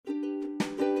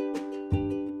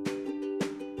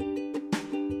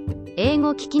英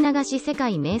語聞き流し世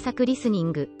界名作リスニ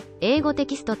ング、英語テ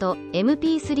キストと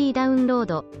MP3 ダウンロー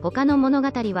ド、他の物語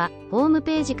はホーム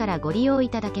ページからご利用い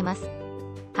ただけます。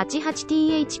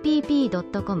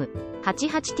88thpp.com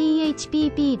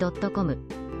 88thpp.com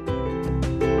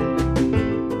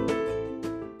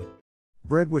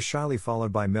Bread was shyly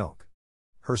followed by milk.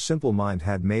 Her simple mind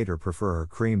had made her prefer her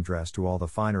cream dress to all the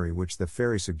finery which the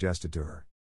fairy suggested to her.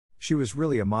 She was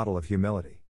really a model of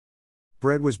humility.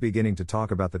 Bread was beginning to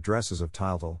talk about the dresses of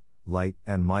Tyltyl, Light,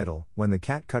 and Mytyl, when the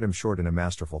cat cut him short in a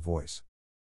masterful voice.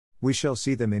 "We shall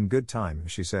see them in good time,"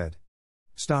 she said.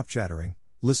 "Stop chattering,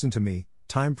 listen to me,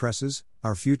 time presses,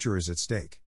 our future is at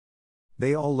stake."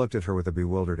 They all looked at her with a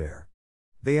bewildered air.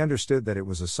 They understood that it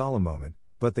was a solemn moment,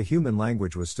 but the human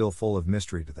language was still full of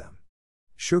mystery to them.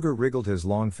 Sugar wriggled his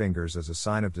long fingers as a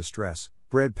sign of distress,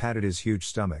 Bread patted his huge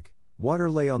stomach, Water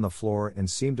lay on the floor and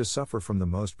seemed to suffer from the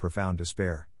most profound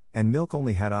despair, and Milk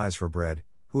only had eyes for Bread,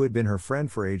 who had been her friend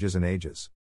for ages and ages.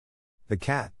 The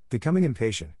cat, becoming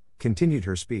impatient, continued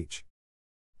her speech.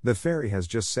 "The fairy has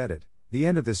just said it, the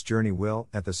end of this journey will,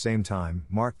 at the same time,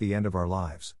 mark the end of our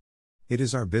lives. It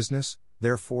is our business,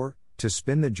 therefore, to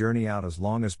spin the journey out as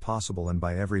long as possible and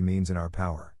by every means in our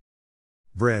power."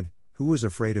 Bread, who was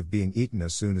afraid of being eaten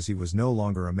as soon as he was no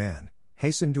longer a man,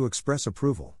 hastened to express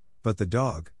approval, but the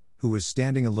dog, who was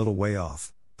standing a little way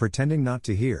off, pretending not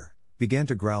to hear, began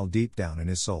to growl deep down in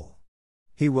his soul.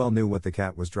 He well knew what the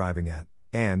cat was driving at,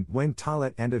 and, when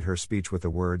Tylette ended her speech with the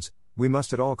words, "We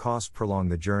must at all costs prolong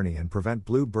the journey and prevent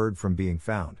Blue Bird from being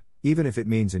found, even if it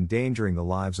means endangering the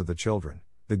lives of the children,"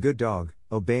 the good dog,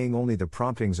 obeying only the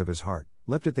promptings of his heart,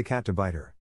 leapt at the cat to bite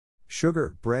her.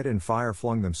 Sugar, Bread, and Fire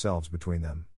flung themselves between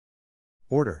them.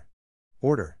 "Order!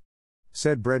 Order!"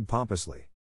 said Bread pompously.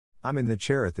 "I'm in the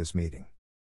chair at this meeting."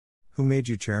 "Who made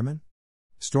you chairman?"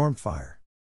 stormed Fire.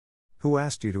 "Who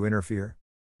asked you to interfere?"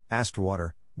 asked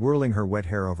Water, whirling her wet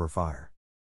hair over Fire.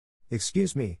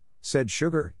 "Excuse me," said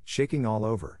Sugar, shaking all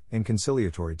over, in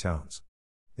conciliatory tones.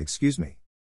 "Excuse me.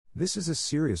 This is a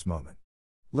serious moment.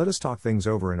 Let us talk things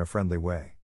over in a friendly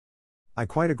way." "I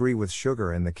quite agree with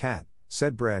Sugar and the cat,"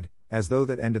 said Bread, as though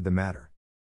that ended the matter.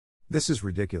 "This is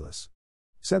ridiculous,"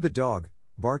 said the dog,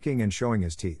 barking and showing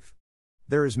his teeth.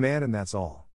 "There is man and that's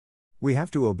all. We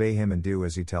have to obey him and do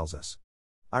as he tells us.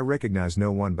 I recognize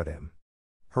no one but him.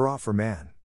 Hurrah for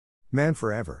man. Man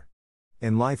forever.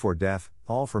 In life or death,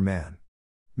 all for man.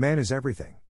 Man is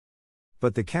everything."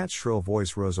 But the cat's shrill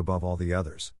voice rose above all the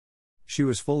others. She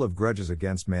was full of grudges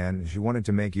against man and she wanted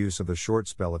to make use of the short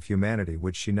spell of humanity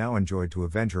which she now enjoyed to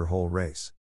avenge her whole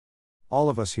race. "All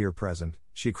of us here present,"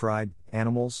 she cried,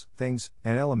 "animals, things,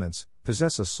 and elements,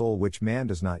 possess a soul which man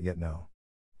does not yet know.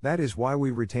 That is why we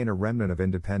retain a remnant of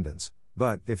independence,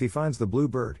 but, if he finds the Blue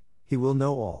Bird, he will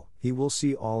know all, he will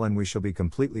see all and we shall be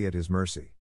completely at his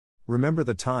mercy. Remember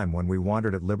the time when we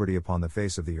wandered at liberty upon the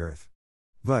face of the earth."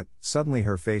 But, suddenly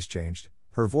her face changed,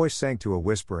 her voice sank to a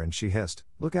whisper and she hissed,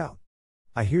 "Look out!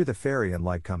 I hear the fairy and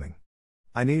Light coming.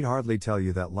 I need hardly tell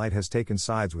you that Light has taken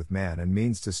sides with man and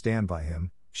means to stand by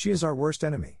him, she is our worst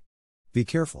enemy. Be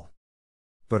careful."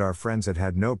 But our friends had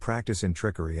had no practice in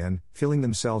trickery and, feeling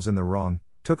themselves in the wrong,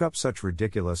 took up such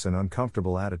ridiculous and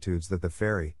uncomfortable attitudes that the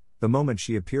fairy, the moment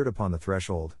she appeared upon the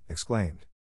threshold, exclaimed,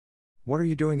 "What are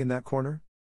you doing in that corner?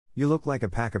 You look like a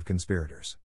pack of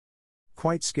conspirators."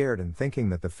 Quite scared and thinking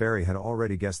that the fairy had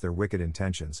already guessed their wicked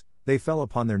intentions, they fell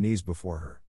upon their knees before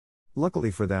her.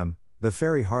 Luckily for them, the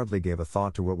fairy hardly gave a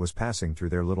thought to what was passing through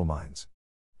their little minds.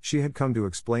 She had come to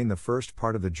explain the first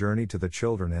part of the journey to the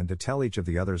children and to tell each of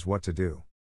the others what to do.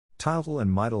 Tyltyl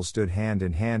and Mytyl stood hand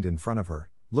in front of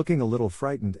her, looking a little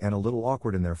frightened and a little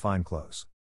awkward in their fine clothes.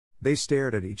 They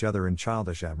stared at each other in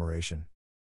childish admiration.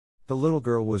 The little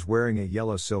girl was wearing a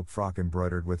yellow silk frock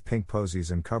embroidered with pink posies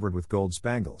and covered with gold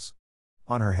spangles.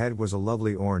 On her head was a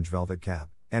lovely orange velvet cap,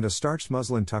 and a starched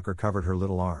muslin tucker covered her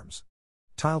little arms.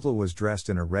 Tyltyl was dressed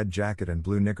in a red jacket and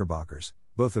blue knickerbockers,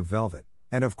 both of velvet,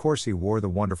 and of course he wore the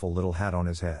wonderful little hat on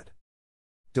his head.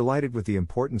 Delighted with the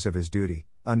importance of his duty,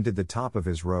 undid the top of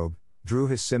his robe, drew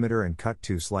his scimitar and cut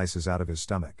 2 slices out of his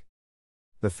stomach.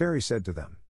 The fairy said to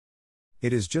them,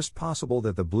 "It is just possible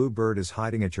that the Blue Bird is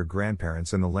hiding at your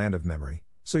grandparents in the land of memory,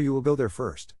 so you will go there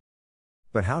first."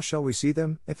 "But how shall we see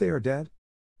them, if they are dead?"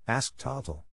 asked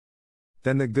Tyltyl.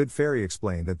 Then the good fairy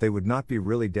explained that they would not be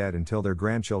really dead until their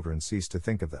grandchildren ceased to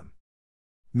think of them.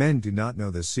 "Men do not know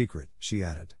this secret," she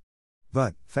added.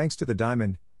 "But, thanks to the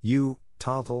diamond, you,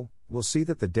 Tyltyl, will see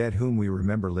that the dead whom we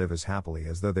remember live as happily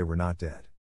as though they were not dead."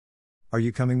 "Are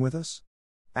you coming with us?"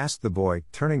 asked the boy,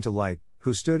 turning to Light,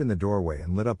 who stood in the doorway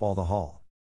and lit up all the hall.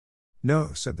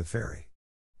 "No," said the fairy.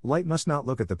 "Light must not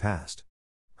look at the past.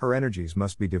 Her energies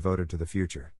must be devoted to the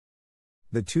future."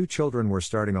 The two children were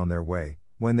starting on their way,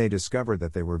 when they discovered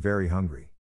that they were very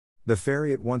hungry. The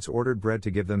fairy at once ordered bread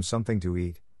to give them something to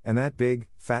eat, and that big,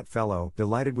 fat fellow,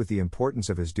 delighted with the importance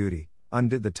of his duty,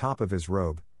 undid the top of his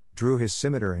robe, drew his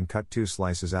scimitar and cut 2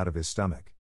 slices out of his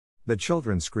stomach. The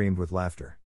children screamed with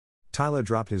laughter. Tyler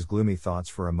dropped his gloomy thoughts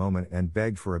for a moment and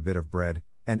begged for a bit of bread,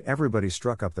 and everybody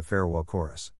struck up the farewell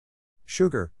chorus.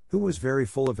 Sugar, who was very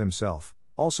full of himself,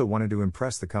 also wanted to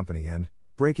impress the company and,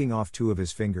 breaking off 2 of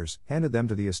his fingers, handed them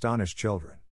to the astonished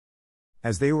children.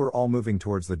 As they were all moving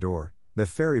towards the door, the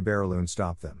fairy Barraloon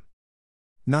stopped them.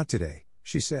 "Not today,"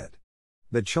 she said.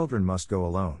 "The children must go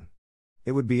alone.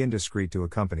 It would be indiscreet to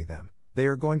accompany them. They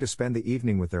are going to spend the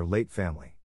evening with their late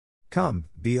family. Come,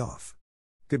 be off.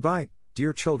 Goodbye,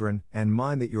 dear children, and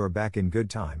mind that you are back in good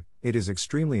time, it is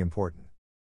extremely important."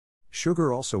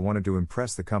 Sugar also wanted to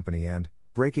impress the company and,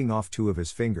 breaking off 2 of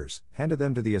his fingers, handed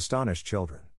them to the astonished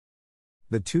children.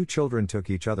 The 2 children took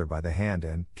each other by the hand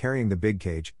and, carrying the big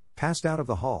cage, passed out of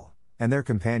the hall, and their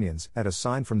companions, at a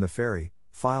sign from the fairy,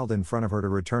 filed in front of her to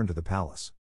return to the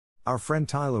palace. Our friend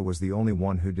Tyler was the only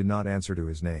one who did not answer to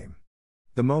his name.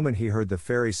 The moment he heard the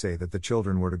fairy say that the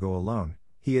children were to go alone,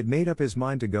 he had made up his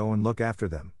mind to go and look after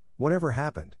them, whatever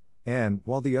happened, and,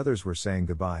 while the others were saying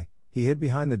goodbye, he hid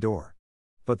behind the door.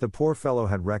 But the poor fellow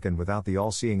had reckoned without the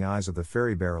all-seeing eyes of the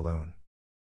fairy Barraloon.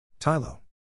 "Tylo!"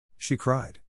 she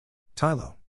cried.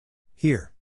 "Tylo!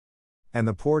 Here!" And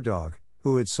the poor dog,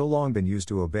 who had so long been used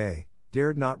to obey,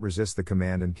 dared not resist the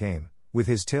command and came, with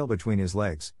his tail between his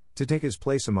legs, to take his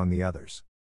place among the others.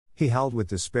 He howled with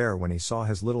despair when he saw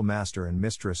his little master and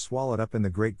mistress swallowed up in the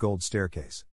great gold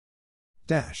staircase.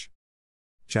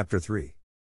 Chapter 3.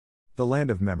 The Land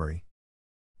of Memory.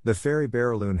 The fairy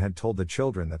Barraloon had told the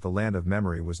children that the Land of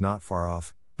Memory was not far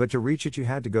off, but to reach it you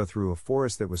had to go through a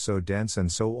forest that was so dense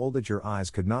and so old that your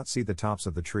eyes could not see the tops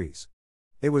of the trees.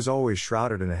 It was always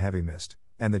shrouded in a heavy mist,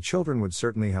 and the children would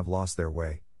certainly have lost their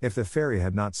way, if the fairy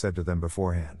had not said to them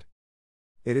beforehand,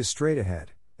 "It is straight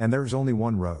ahead, and there is only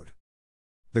one road."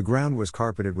 The ground was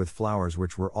carpeted with flowers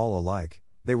which were all alike.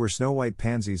 They were snow-white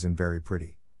pansies and very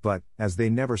pretty, but, as they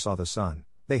never saw the sun,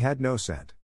 they had no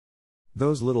scent.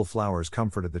 Those little flowers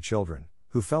comforted the children,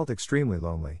 who felt extremely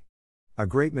lonely. A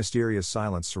great mysterious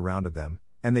silence surrounded them,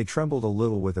 and they trembled a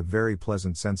little with a very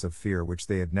pleasant sense of fear which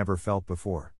they had never felt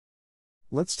before.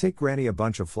 "Let's take Granny a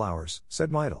bunch of flowers,"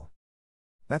 said Myrtle.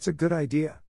 "That's a good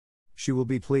idea. She will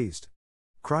be pleased,"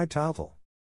 cried Tyltyl.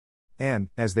 And,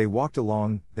 as they walked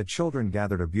along, the children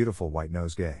gathered a beautiful white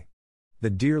nosegay. The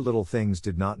dear little things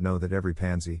did not know that every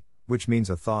pansy, which means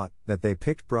a thought, that they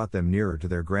picked brought them nearer to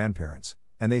their grandparents,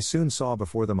 and they soon saw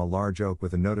before them a large oak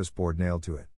with a notice board nailed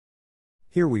to it.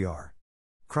 "Here we are!"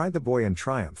 cried the boy in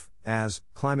triumph, as,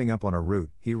 climbing up on a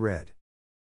root, he read,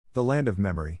 "The Land of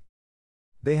Memory."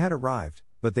 They had arrived,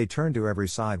 but they turned to every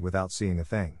side without seeing a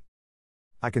thing.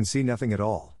 "I can see nothing at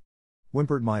all,"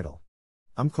 whimpered Myrtle.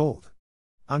 "I'm cold.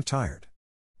 I'm tired.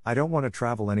 I don't want to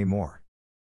travel any more."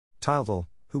 Tyltyl,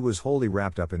 who was wholly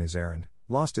wrapped up in his errand,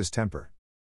 lost his temper.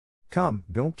 "Come,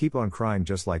 don't keep on crying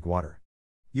just like water.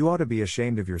 You ought to be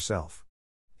ashamed of yourself,"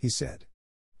 he said.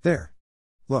 "There.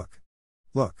 Look.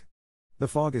 Look. The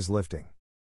fog is lifting."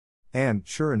 And,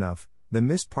 sure enough, the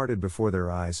mist parted before their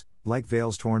eyes, like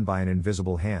veils torn by an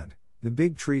invisible hand. The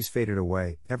big trees faded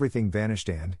away, everything vanished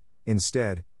and,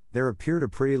 instead, there appeared a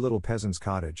pretty little peasant's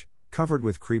cottage, covered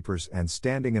with creepers and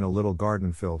standing in a little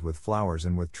garden filled with flowers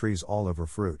and with trees all over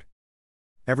fruit.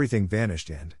 Everything vanished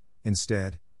and,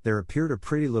 instead, there appeared a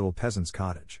pretty little peasant's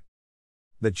cottage.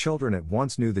 The children at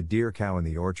once knew the dear cow in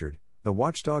the orchard, the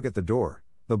watchdog at the door,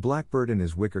 the blackbird in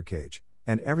his wicker cage,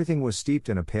 and everything was steeped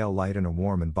in a pale light and a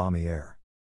warm and balmy air.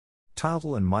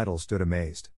 Tyltyl and Myrtle stood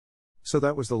amazed. So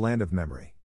that was the Land of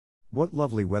Memory. What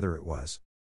lovely weather it was.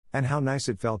 And how nice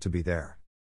it felt to be there.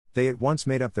 They at once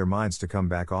made up their minds to come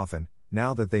back often,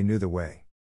 now that they knew the way.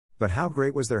 But how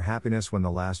great was their happiness when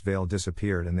the last veil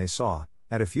disappeared and they saw,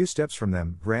 at a few steps from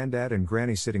them, Grandad and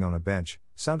Granny sitting on a bench,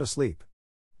 sound asleep.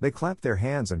 They clapped their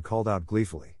hands and called out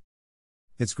gleefully,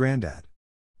 "It's Grandad!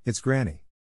 It's Granny!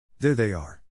 There they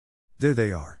are! There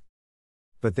they are!"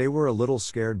 But they were a little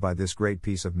scared by this great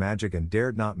piece of magic and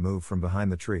dared not move from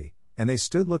behind the tree, and they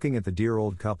stood looking at the dear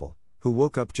old couple, who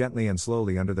woke up gently and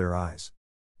slowly under their eyes.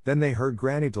 Then they heard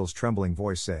Granny Tyl's trembling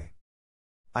voice say,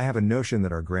 "I have a notion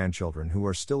that our grandchildren who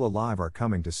are still alive are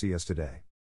coming to see us today."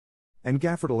 And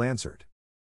Gaffer Tyl answered,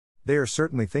 "They are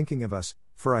certainly thinking of us,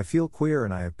 for I feel queer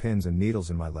and I have pins and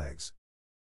needles in my legs."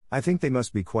 "I think they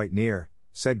must be quite near,"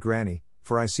 said Granny,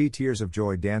 "for I see tears of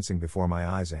joy dancing before my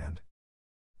eyes and—"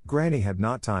 Granny had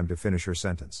not time to finish her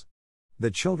sentence.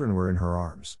 The children were in her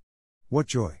arms. What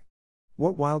joy!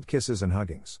 What wild kisses and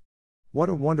huggings! What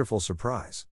a wonderful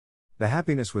surprise! The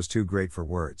happiness was too great for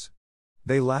words.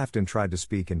 They laughed and tried to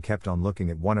speak and kept on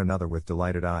looking at one another with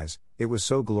delighted eyes. It was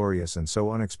so glorious and so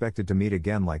unexpected to meet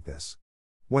again like this.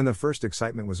 When the first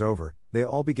excitement was over, they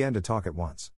all began to talk at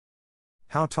once.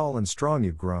 "How tall and strong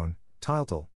you've grown,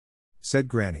 Tyltyl," said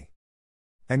Granny.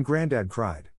 And Grandad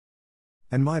cried.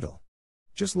 "And Mytyl.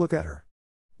 Just look at her.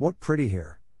 What pretty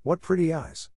hair, what pretty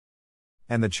eyes."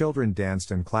 And the children danced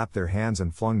and clapped their hands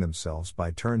and flung themselves by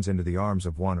turns into the arms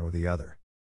of one or the other.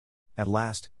 At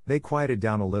last, they quieted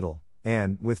down a little,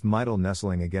 and, with Mytyl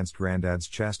nestling against Grandad's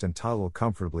chest and Tyltyl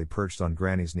comfortably perched on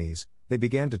Granny's knees, they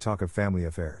began to talk of family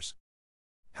affairs.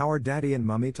 "How are Daddy and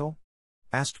Mummytyl?"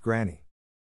 asked Granny.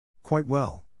 "Quite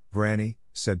well, Granny,"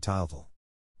 said Tyltyl.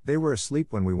 "They were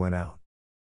asleep when we went out."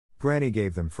 Granny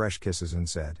gave them fresh kisses and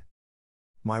said,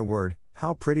 "My word,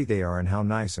 how pretty they are and how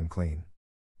nice and clean.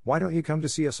 Why don't you come to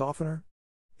see us oftener?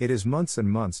 It is months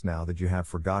and months now that you have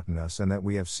forgotten us and that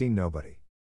we have seen nobody."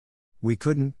 "We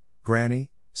couldn't, Granny,"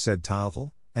 said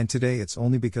Tyltyl, "and today it's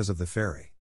only because of the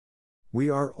fairy." "We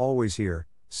are always here,"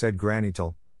 said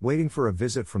Grannytyl, "waiting for a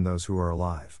visit from those who are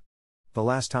alive. The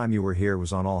last time you were here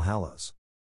was on All Hallows."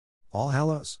 "All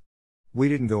Hallows? We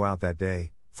didn't go out that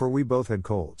day, for we both had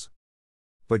colds.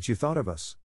 But you thought of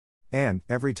us. And,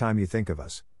 every time you think of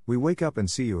us, we wake up and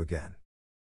see you again."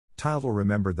 Tyltyl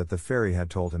remembered that the fairy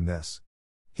had told him this.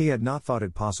 He had not thought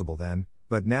it possible then,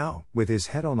 but now, with his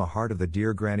head on the heart of the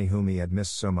dear Granny whom he had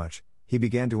missed so much, he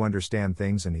began to understand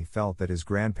things and he felt that his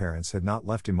grandparents had not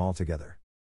left him altogether.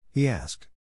 He asked,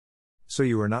 "So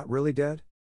you are not really dead?"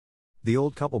 The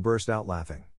old couple burst out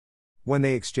laughing. When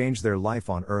they exchanged their life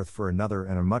on earth for another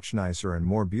and a much nicer and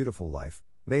more beautiful life,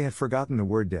 they had forgotten the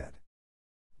word dead.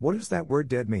 "What does that word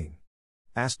dead mean?"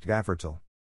 asked Gaffertyl.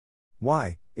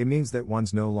 "Why, it means that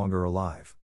one's no longer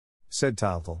alive," said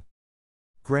Tyltyl.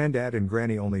 Grandad and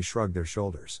Granny only shrugged their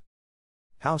shoulders.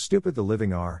 "How stupid the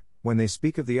living are, when they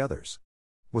speak of the others,"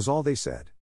 was all they said.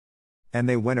 And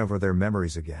they went over their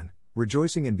memories again,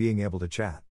 rejoicing in being able to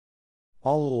chat.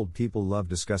 All old people love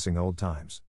discussing old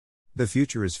times. The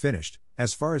future is finished,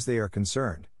 as far as they are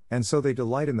concerned, and so they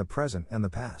delight in the present and the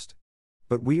past.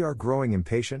 But we are growing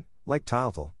impatient, like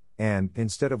Tyltyl, and,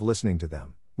 instead of listening to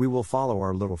them, we will follow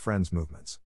our little friend's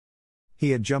movements. He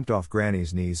had jumped off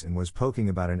Granny's knees and was poking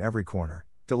about in every corner,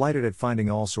 delighted at finding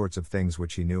all sorts of things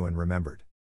which he knew and remembered.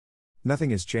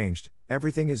 "Nothing has changed,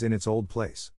 everything is in its old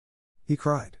place," he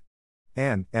cried.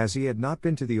 And, as he had not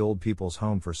been to the old people's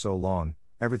home for so long,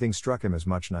 everything struck him as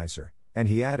much nicer, and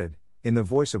he added, in the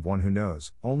voice of one who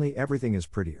knows, only everything is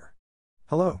prettier.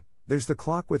 "Hello, there's the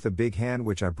clock with the big hand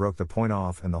which I broke the point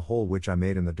off and the hole which I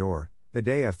made in the door, the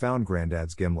day I found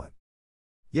Grandad's gimlet."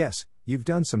 "Yes, you've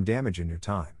done some damage in your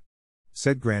time,"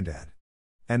 said Grandad.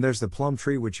 "And there's the plum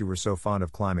tree which you were so fond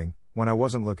of climbing, when I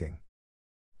wasn't looking."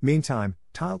 Meantime,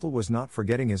 Tyltyl was not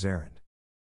forgetting his errand.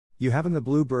 "You haven't the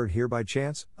bluebird here by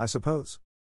chance, I suppose?"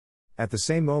 At the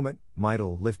same moment,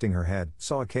 Mytyl, lifting her head,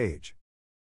 saw a cage.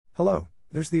 "Hello,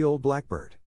 there's the old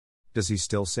blackbird. Does he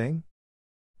still sing?"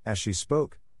 As she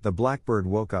spoke, the blackbird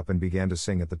woke up and began to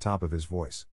sing at the top of his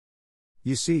voice.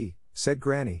 "You see," said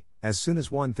Granny, "as soon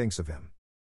as one thinks of him."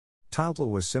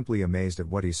 Tyltyl was simply amazed at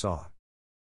what he saw.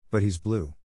 "But he's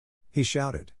blue," he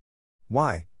shouted.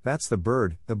 "Why, that's the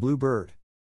bird, the blue bird.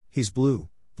 He's blue,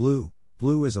 blue,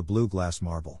 blue as a blue glass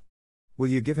marble. Will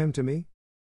you give him to me?"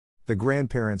 The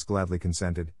grandparents gladly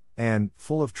consented, and,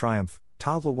 full of triumph,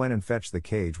 Tyltyl went and fetched the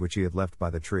cage which he had left by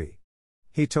the tree.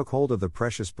 He took hold of the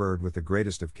precious bird with the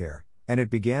greatest of care, and it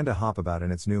began to hop about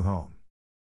in its new home.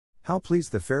 "How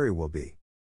pleased the fairy will be,"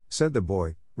 said the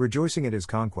boy, rejoicing at his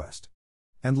conquest.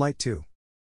 "And light too."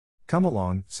 "Come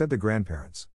along," said the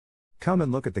grandparents. "Come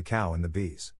and look at the cow and the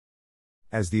bees."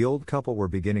 As the old couple were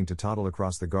beginning to toddle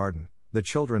across the garden, the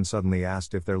children suddenly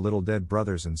asked if their little dead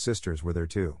brothers and sisters were there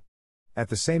too. At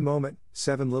the same moment,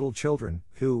 7 little children,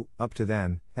 who, up to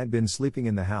then, had been sleeping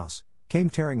in the house, came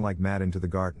tearing like mad into the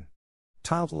garden.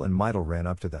 Tyltyl and Mytyl ran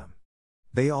up to them.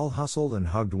 They all hustled and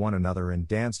hugged one another and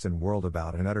danced and whirled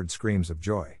about and uttered screams of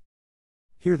joy.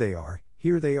 Here they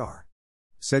are,"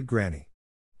 said Granny.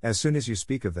 "As soon as you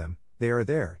speak of them, they are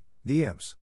there, the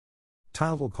imps."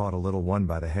 Tyltyl caught a little one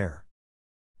by the hair.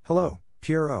 "Hello,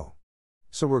 Pierrot.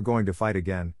 So we're going to fight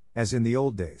again, as in the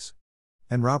old days.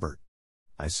 And Robert.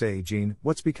 I say, Jean,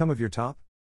 what's become of your top?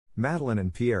 Madeleine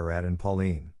and Pierrette and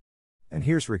Pauline. And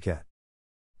here's Riquette."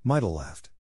 Mytyl laughed.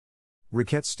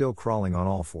 Riquette's still crawling on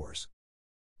all fours.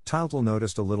 Tyltyl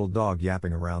noticed a little dog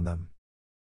yapping around them.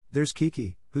 "There's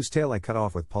Kiki, whose tail I cut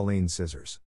off with Pauline's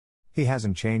scissors. He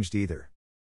hasn't changed either."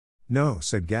 "No,"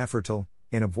 said Gaffertyl,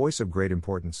 in a voice of great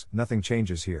importance, "nothing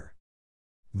changes here."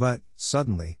 But,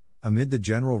 suddenly, amid the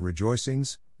general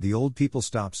rejoicings, the old people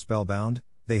stopped spellbound.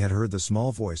 They had heard the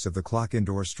small voice of the clock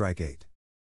indoors strike 8.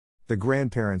 The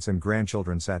grandparents and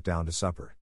grandchildren sat down to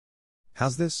supper.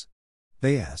 "How's this?"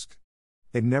 they asked.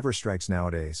 "It never strikes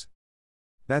nowadays."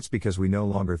 "That's because we no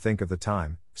longer think of the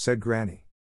time," said Granny.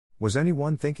 "Was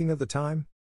anyone thinking of the time?"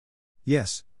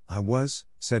 "Yes, I was,"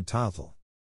 said Tyltyl.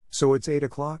 "So it's 8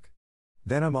 o'clock?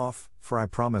 Then I'm off, for I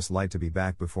promised Light to be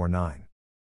back before 9.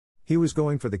 He was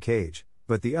going for the cage,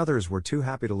 but the others were too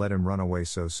happy to let him run away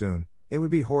so soon. It would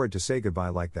be horrid to say goodbye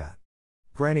like that."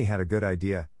 Granny had a good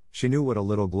idea. She knew what a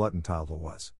little glutton Tyltyl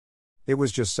was. It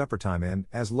was just supper time and,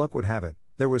 as luck would have it,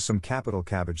 there was some capital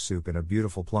cabbage soup and a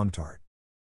beautiful plum tart.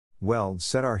 "Well,"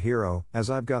 said our hero, "as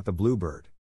I've got the bluebird.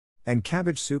 And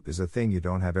cabbage soup is a thing you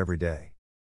don't have every day."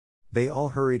 They all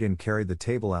hurried and carried the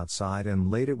table outside and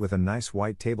laid it with a nice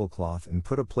white tablecloth and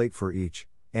put a plate for each,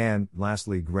 and,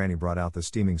 lastly, Granny brought out the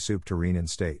steaming soup tureen in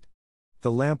state.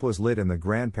 The lamp was lit and the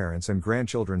grandparents and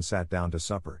grandchildren sat down to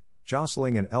supper,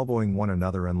 jostling and elbowing one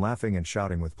another and laughing and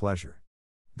shouting with pleasure.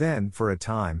 Then, for a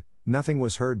time, nothing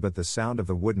was heard but the sound of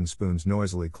the wooden spoons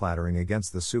noisily clattering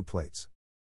against the soup plates.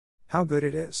 "How good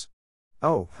it is!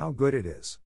 Oh, how good it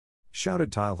is!"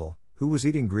 shouted Tyltyl, who was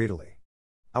eating greedily.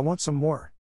 "I want some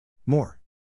more. More.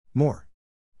 More.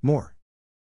 More."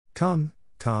 Come,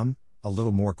 a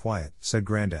little more quiet," said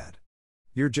Grandad.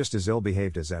 "You're just as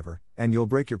ill-behaved as ever, and you'll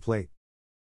break your plate."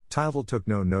 Tyltyl took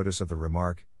no notice of the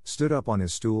remark, stood up on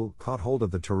his stool, caught hold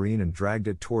of the tureen and dragged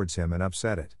it towards him and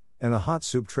upset it, and the hot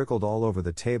soup trickled all over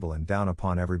the table and down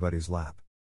upon everybody's lap.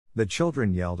 The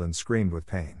children yelled and screamed with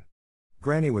pain.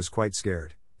 Granny was quite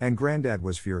scared, and Grandad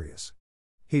was furious.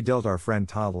 He dealt our friend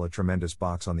Tyltyl a tremendous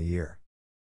box on the ear.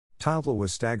 Tyltyl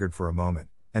was staggered for a moment,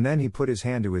 and then he put his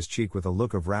hand to his cheek with a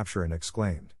look of rapture and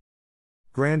exclaimed,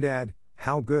 "Grandad,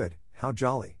 how good, how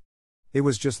jolly! It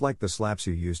was just like the slaps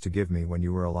you used to give me when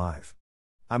you were alive.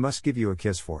 I must give you a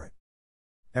kiss for it."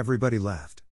 Everybody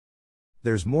laughed.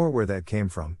 "There's more where that came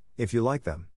from, if you like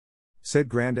them," said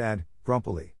Grandad,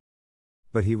 grumpily.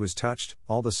 But he was touched,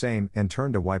 all the same, and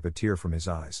turned to wipe a tear from his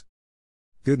eyes.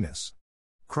 "Goodness!"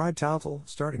 cried Tyltyl,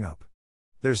 starting up.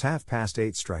 "There's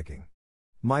 8:30 striking.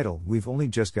 Mytyl, we've only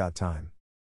just got time."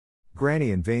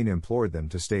 Granny in vain implored them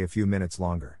to stay a few minutes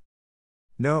longer.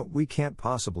 "No, we can't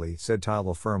possibly," said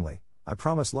Tyltyl firmly. "I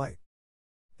promise Light."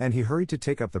 And he hurried to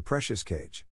take up the precious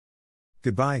cage.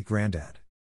 "Goodbye, Grandad.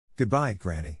 Goodbye,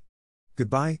 Granny.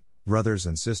 Goodbye, brothers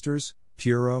and sisters,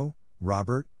 Pierrot,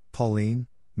 Robert, Pauline,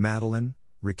 Madeline,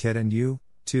 Riquette, and you,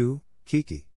 too,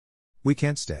 Kiki. We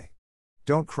can't stay.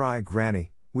 Don't cry,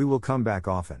 Granny, we will come back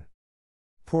often."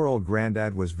 Poor old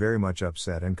Grandad was very much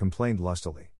upset and complained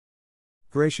lustily.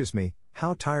 "Gracious me,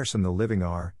 how tiresome the living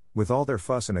are, with all their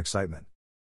fuss and excitement."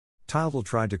 Tyltyl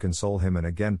tried to console him and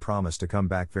again promised to come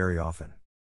back very often.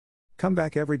 "Come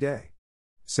back every day,"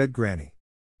 said Granny.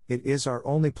 "It is our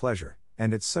only pleasure,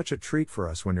 and it's such a treat for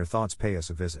us when your thoughts pay us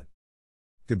a visit."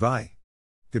 "Goodbye.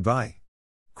 Goodbye,"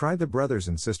 cried the brothers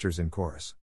and sisters in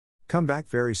chorus. "Come back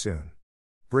very soon.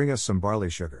 Bring us some barley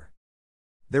sugar."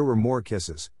 There were more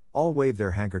kisses, all waved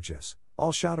their handkerchiefs,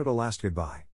 all shouted a last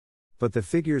goodbye. But the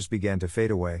figures began to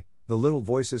fade away, the little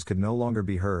voices could no longer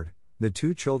be heard, the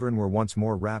two children were once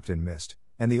more wrapped in mist,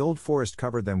 and the old forest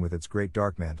covered them with its great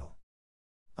dark mantle.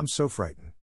 "I'm so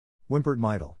frightened," whimpered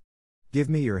Mytyl. "Give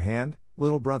me your hand,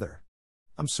 little brother.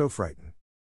 I'm so frightened."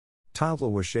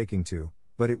 Tyltyl was shaking too,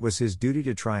 but it was his duty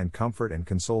to try and comfort and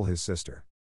console his sister.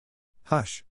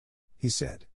 "Hush," he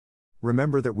said.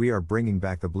 "Remember that we are bringing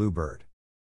back the blue bird."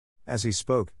 As he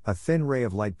spoke, a thin ray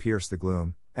of light pierced the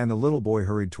gloom, and the little boy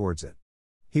hurried towards it.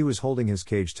 He was holding his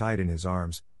cage tight in his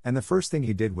arms, and the first thing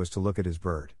he did was to look at his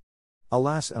bird.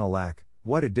 Alas and alack,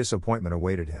 what a disappointment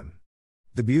awaited him!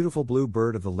 The beautiful blue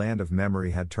bird of the land of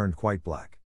memory had turned quite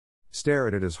black. Stare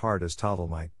at it as hard as Tyltyl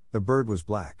might, the bird was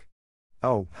black.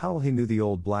 Oh, how he knew the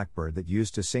old blackbird that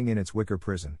used to sing in its wicker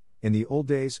prison, in the old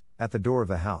days, at the door of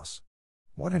the house.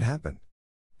 What had happened?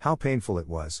 How painful it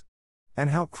was! And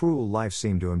how cruel life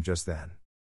seemed to him just then.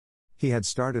 He had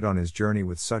started on his journey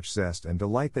with such zest and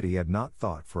delight that he had not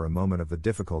thought for a moment of the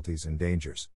difficulties and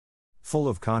dangers. Full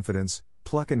of confidence,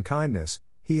 pluck and kindness,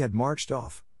 he had marched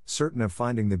off, certain of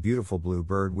finding the beautiful blue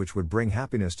bird which would bring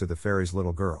happiness to the fairy's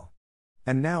little girl.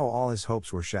 And now all his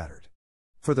hopes were shattered.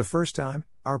 For the first time,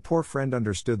 our poor friend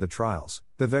understood the trials,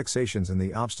 the vexations and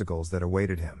the obstacles that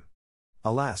awaited him.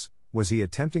 Alas, was he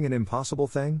attempting an impossible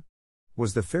thing?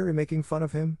 Was the fairy making fun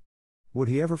of him? Would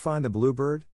he ever find the blue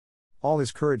bird? All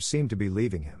his courage seemed to be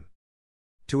leaving him.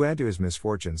 To add to his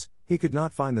misfortunes, he could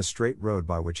not find the straight road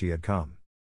by which he had come.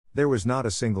 There was not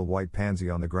a single white pansy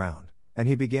on the ground, and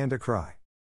he began to cry.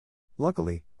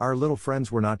 Luckily, our little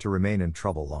friends were not to remain in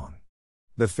trouble long.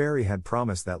 The fairy had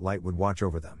promised that Light would watch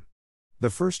over them. The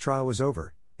first trial was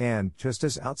over, And, just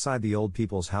as outside the old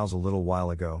people's house a little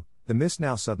while ago, the mist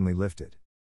now suddenly lifted.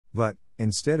 But,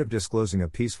 instead of disclosing a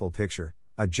peaceful picture,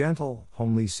 a gentle,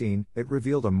 homely scene, it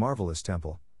revealed a marvelous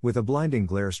temple, with a blinding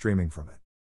glare streaming from it.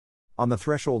 On the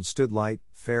threshold stood Light,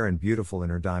 fair and beautiful in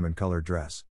her diamond-colored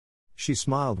dress. She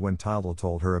smiled when Tildal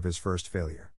told her of his first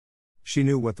failure. She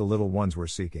knew what the little ones were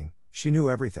seeking, she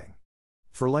knew everything.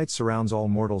 For Light surrounds all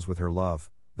mortals with her love,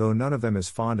 though none of them is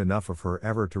fond enough of her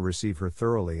ever to receive her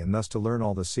thoroughly and thus to learn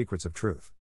all the secrets of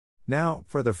truth. Now,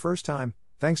 for the first time,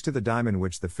 thanks to the diamond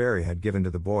which the fairy had given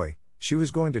to the boy, she was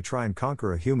going to try and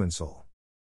conquer a human soul.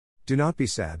 "Do not be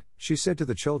sad," she said to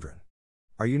the children.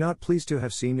 "Are you not pleased to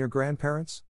have seen your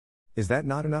grandparents? Is that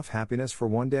not enough happiness for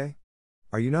one day?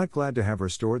 Are you not glad to have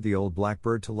restored the old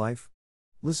blackbird to life?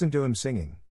 Listen to him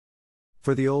singing."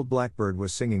 For the old blackbird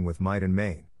was singing with might and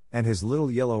main, and his little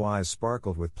yellow eyes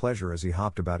sparkled with pleasure as he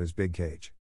hopped about his big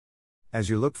cage. As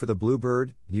you look for the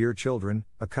bluebird, dear children,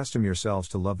 accustom yourselves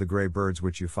to love the gray birds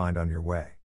which you find on your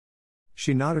way.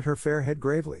 She nodded her fair head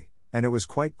gravely, and it was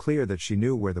quite clear that she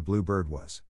knew where the bluebird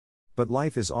was. But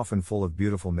life is often full of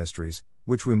beautiful mysteries,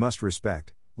 which we must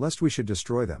respect, lest we should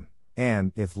destroy them,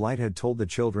 and, if Light had told the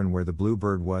children where the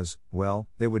bluebird was, well,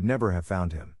 they would never have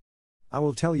found him. I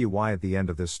will tell you why at the end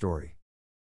of this story.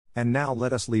 And now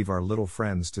let us leave our little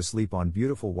friends to sleep on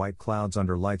beautiful white clouds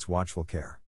under Light's watchful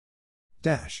care.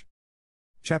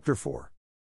 Chapter 4.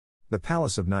 The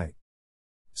Palace of Night.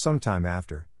 Some time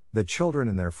after, the children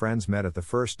and their friends met at the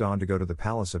first dawn to go to the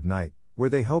Palace of Night, where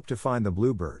they hoped to find the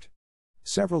bluebird.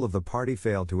 Several of the party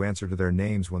failed to answer to their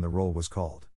names when the roll was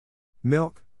called.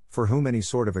 Milk, for whom any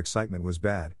sort of excitement was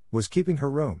bad, was keeping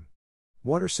her room.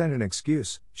 Water sent an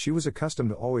excuse, she was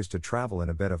accustomed always to travel in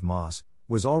a bed of moss,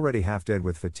 was already half dead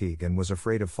with fatigue and was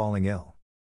afraid of falling ill.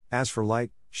 As for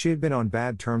Light, she had been on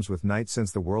bad terms with Night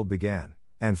since the world began,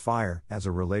 and Fire, as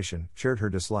a relation, shared her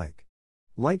dislike.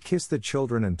 Light kissed the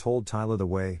children and told Tyler the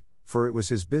way, for it was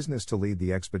his business to lead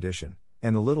the expedition,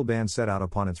 and the little band set out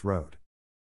upon its road.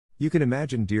 You can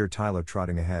imagine dear Tyler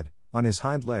trotting ahead, on his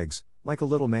hind legs, like a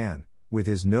little man, with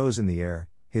his nose in the air,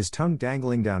 his tongue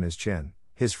dangling down his chin,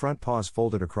 his front paws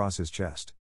folded across his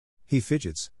chest. He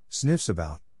fidgets, sniffs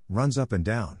about, runs up and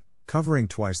down, covering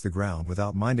twice the ground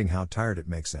without minding how tired it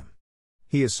makes him.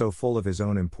 He is so full of his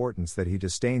own importance that he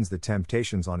disdains the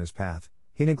temptations on his path,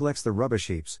 he neglects the rubbish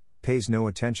heaps, pays no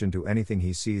attention to anything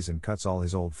he sees and cuts all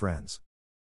his old friends.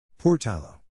 Poor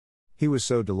Tylo. He was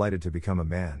so delighted to become a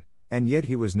man, and yet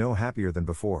he was no happier than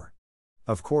before.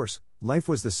 Of course, life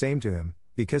was the same to him,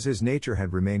 because his nature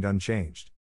had remained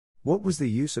unchanged. What was the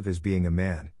use of his being a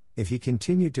man, if he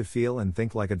continued to feel and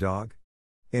think like a dog?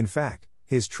 In fact,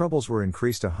 his troubles were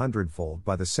increased 100-fold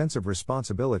by the sense of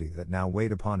responsibility that now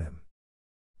weighed upon him.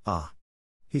 "Ah,"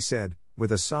 he said,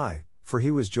 with a sigh, for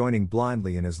he was joining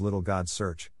blindly in his little God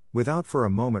search, without for a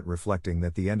moment reflecting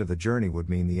that the end of the journey would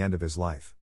mean the end of his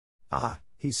life. "Ah,"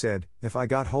 he said, "if I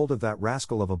got hold of that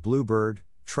rascal of a bluebird,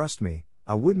 trust me,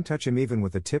 I wouldn't touch him even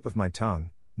with the tip of my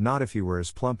tongue, not if he were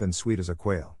as plump and sweet as a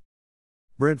quail."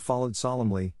 Bread followed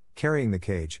solemnly, carrying the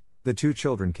cage, the two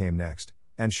children came next,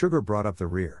 and Sugar brought up the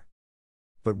rear.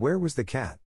 But where was the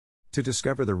cat? To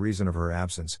discover the reason of her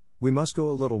absence, we must go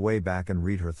a little way back and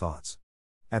read her thoughts.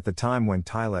 At the time when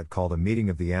Tylette called a meeting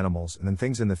of the animals and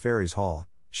things in the fairies' hall,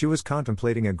 she was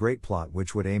contemplating a great plot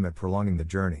which would aim at prolonging the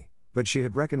journey, but she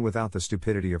had reckoned without the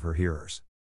stupidity of her hearers.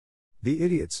 "The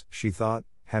idiots," she thought,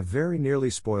 "have very nearly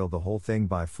spoiled the whole thing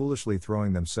by foolishly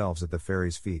throwing themselves at the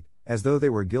fairies' feet, as though they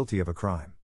were guilty of a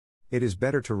crime. It is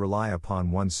better to rely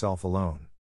upon oneself alone.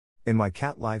 In my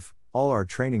cat life, all our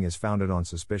training is founded on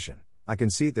suspicion. I can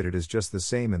see that it is just the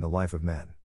same in the life of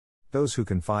men. Those who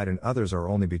confide in others are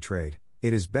only betrayed.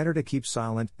 It is better to keep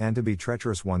silent and to be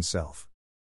treacherous oneself."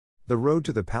 The road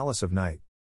to the Palace of Night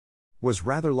was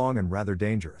rather long and rather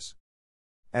dangerous.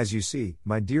 As you see,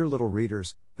 my dear little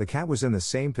readers, the cat was in the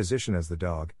same position as the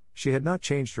dog. She had not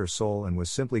changed her soul and was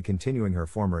simply continuing her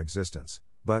former existence.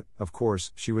 But, of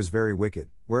course, she was very wicked,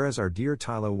 whereas our dear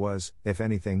Tylo was, if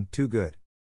anything, too good.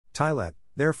 Tylette,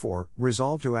 therefore,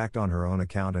 resolved to act on her own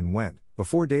account and went,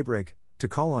 before daybreak, to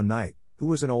call on Night, who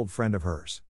was an old friend of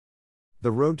hers.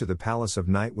 The road to the Palace of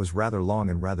Night was rather long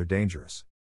and rather dangerous.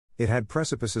 It had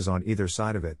precipices on either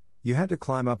side of it. You had to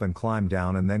climb up and climb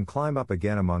down and then climb up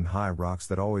again among high rocks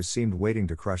that always seemed waiting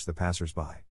to crush the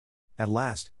passers-by. At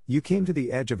last, you came to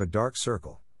the edge of a dark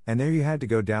circle, and there you had to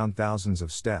go down thousands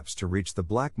of steps to reach the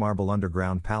black marble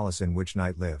underground palace in which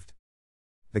Night lived.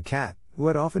 The cat, who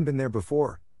had often been there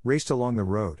before, raced along the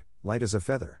road, light as a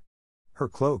feather. Her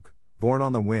cloak, borne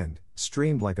on the wind,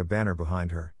 streamed like a banner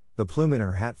behind her, the plume in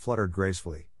her hat fluttered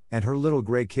gracefully, and her little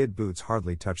gray kid boots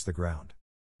hardly touched the ground.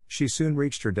 She soon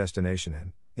reached her destination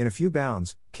and, in a few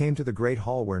bounds, came to the great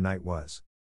hall where Night was.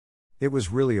 It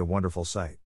was really a wonderful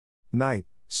sight. Night,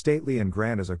 stately and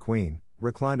grand as a queen,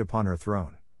 reclined upon her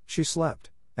throne. She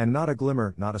slept, and not a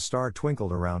glimmer, not a star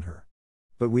twinkled around her.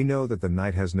 But we know that the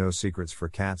night has no secrets for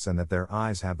cats and that their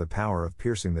eyes have the power of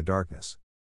piercing the darkness.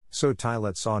 So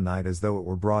Tylette saw Night as though it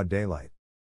were broad daylight.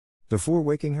 Before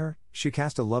waking her, she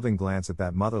cast a loving glance at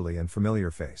that motherly and familiar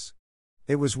face.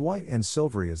 It was white and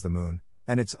silvery as the moon,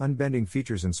 and its unbending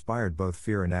features inspired both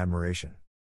fear and admiration.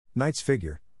 Night's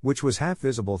figure, which was half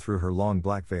visible through her long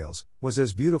black veils, was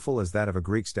as beautiful as that of a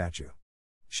Greek statue.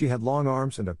 She had long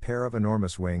arms and a pair of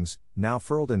enormous wings, now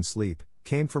furled in sleep,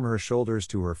 came from her shoulders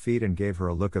to her feet and gave her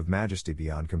a look of majesty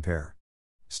beyond compare.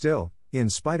 Still, in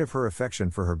spite of her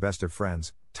affection for her best of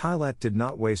friends, Tylette did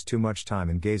not waste too much time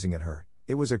in gazing at her.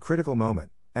 It was a critical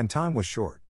moment, and time was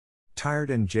short. Tired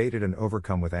and jaded and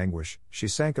overcome with anguish, she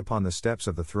sank upon the steps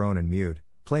of the throne and mewed,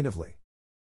 plaintively.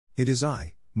 "It is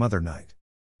I, Mother Night.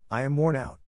 I am worn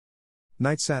out."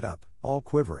 Night sat up, all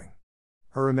quivering.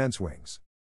 Her immense wings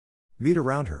beat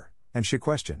around her, and she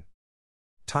questioned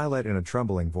Tylette in a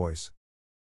trembling voice.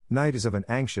 Night is of an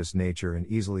anxious nature and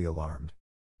easily alarmed.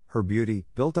 Her beauty,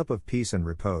 built up of peace and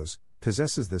repose,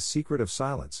 possesses the secret of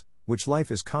silence, which life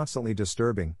is constantly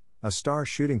disturbing, a star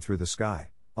shooting through the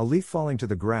sky, a leaf falling to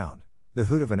the ground, the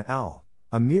hoot of an owl,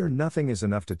 a mere nothing is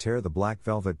enough to tear the black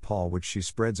velvet pall which she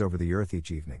spreads over the earth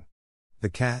each evening. The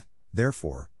cat,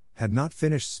 therefore, had not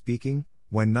finished speaking,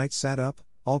 when Night sat up,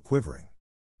 all quivering.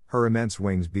 Her immense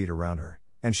wings beat around her,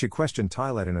 and she questioned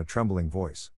Tylette in a trembling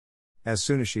voice. As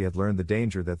soon as she had learned the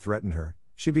danger that threatened her,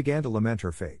 she began to lament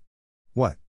her fate.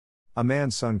 What? A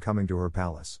man's son coming to her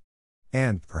palace.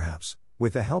 And, perhaps,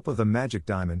 with the help of the magic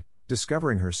diamond,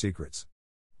 discovering her secrets.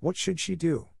 What should she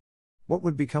do? What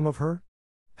would become of her?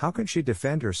 How could she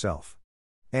defend herself?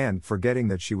 And, forgetting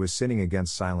that she was sinning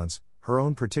against silence, her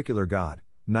own particular god,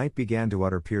 Night began to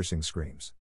utter piercing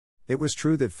screams. It was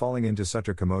true that falling into such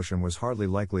a commotion was hardly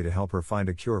likely to help her find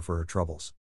a cure for her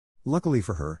troubles. Luckily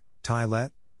for her,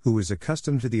 Tylette, who was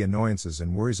accustomed to the annoyances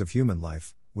and worries of human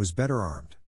life, was better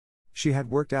armed. She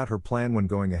had worked out her plan when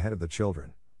going ahead of the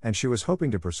children, and she was hoping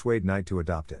to persuade Night to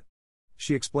adopt it.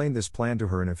 She explained this plan to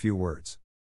her in a few words.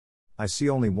 "I see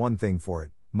only one thing for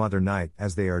it, Mother Night,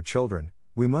 as they are children,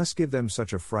 we must give them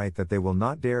such a fright that they will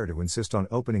not dare to insist on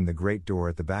opening the great door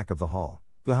at the back of the hall,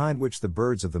 behind which the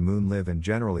birds of the moon live and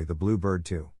generally the blue bird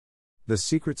too. The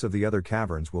secrets of the other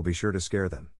caverns will be sure to scare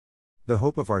them. The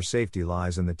hope of our safety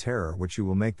lies in the terror which you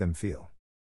will make them feel."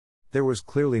 There was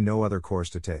clearly no other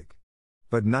course to take.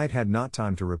 But Night had not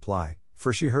time to reply,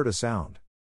 for she heard a sound.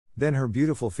 Then her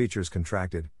beautiful features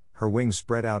contracted, her wings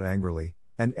spread out angrily,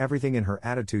 and everything in her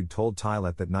attitude told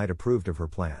Tylette that Night approved of her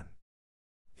plan.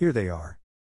 "Here they are!"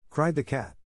 cried the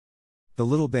cat. The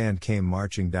little band came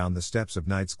marching down the steps of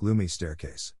Night's gloomy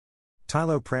staircase.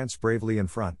 Tylette pranced bravely in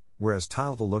front, whereas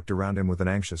Tylette looked around him with an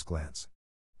anxious glance.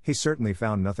 He certainly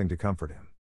found nothing to comfort him.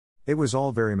 It was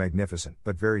all very magnificent,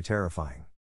 but very terrifying.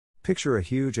 Picture a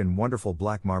huge and wonderful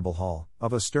black marble hall,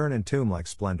 of a stern and tomb-like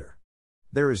splendor.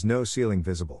 There is no ceiling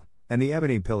visible, and the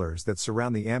ebony pillars that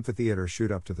surround the amphitheater shoot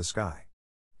up to the sky.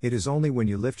 It is only when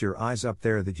you lift your eyes up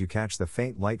there that you catch the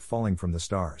faint light falling from the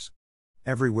stars.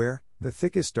 Everywhere, the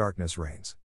thickest darkness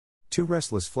reigns. Two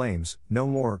restless flames, no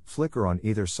more, flicker on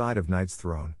either side of Night's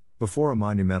throne, before a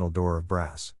monumental door of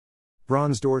brass.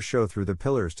 Bronze doors show through the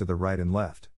pillars to the right and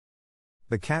left.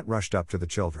 The cat rushed up to the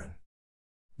children.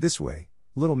 "This way,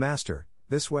 little master,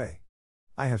 this way.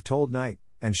 I have told Night,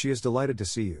 and she is delighted to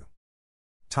see you."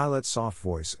 Tylette's soft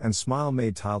voice and smile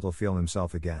made Tylette feel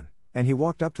himself again, and he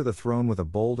walked up to the throne with a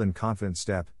bold and confident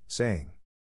step, saying,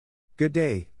 "Good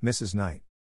day, Mrs. Night."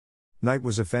 Night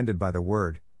was offended by the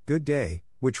word, "good day,"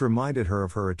 which reminded her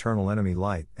of her eternal enemy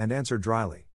Light, and answered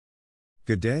dryly,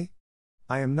 "Good day?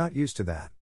 I am not used to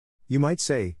that. You might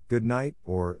say, good night,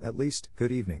 or, at least,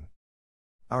 good evening."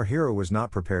 Our hero was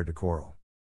not prepared to quarrel.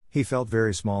 He felt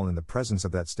very small in the presence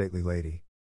of that stately lady.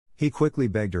 He quickly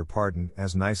begged her pardon,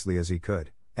 as nicely as he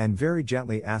could, and very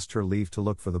gently asked her leave to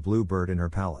look for the blue bird in her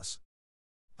palace.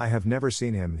 "I have never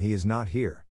seen him, he is not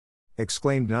here,"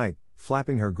 exclaimed Night,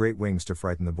 flapping her great wings to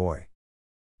frighten the boy.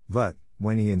 But,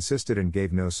 when he insisted and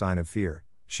gave no sign of fear,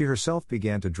 she herself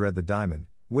began to dread the diamond,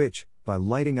 which, by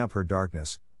lighting up her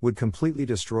darkness, would completely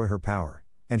destroy her power,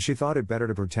 and she thought it better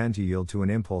to pretend to yield to an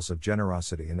impulse of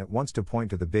generosity and at once to point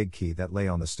to the big key that lay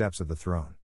on the steps of the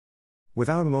throne.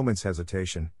 Without a moment's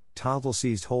hesitation, Tylette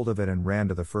seized hold of it and ran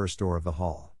to the first door of the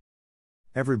hall.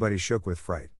 Everybody shook with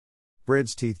fright.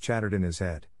 Bread's teeth chattered in his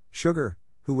head. Sugar,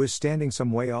 who was standing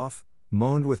some way off,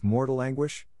 moaned with mortal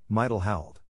anguish. Myrtle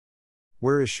howled.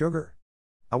 "Where is Sugar?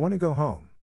 I want to go home."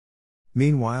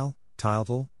 Meanwhile,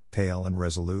 Tyltyl, pale and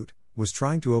resolute, was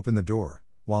trying to open the door,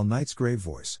 while Knight's grave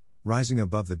voice, rising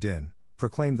above the din,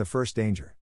 proclaimed the first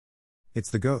danger. "It's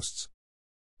the ghosts."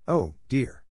 "Oh,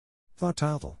 dear," thought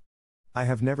Tyltyl. "I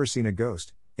have never seen a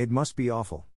ghost, it must be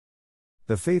awful."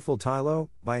 The faithful Tylo,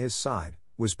 by his side,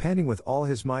 was panting with all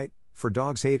his might, for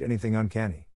dogs hate anything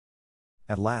uncanny.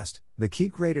 At last, the key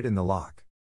grated in the lock.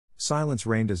 Silence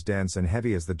reigned as dense and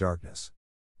heavy as the darkness.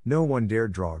 No one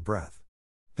dared draw a breath.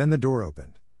 Then the door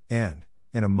opened, and,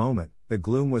 in a moment, the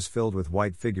gloom was filled with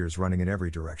white figures running in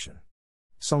every direction.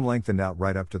 Some lengthened out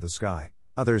right up to the sky,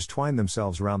 others twined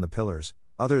themselves round the pillars,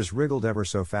 others wriggled ever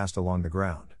so fast along the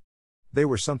ground. They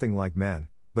were something like men,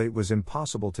 but it was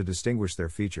impossible to distinguish their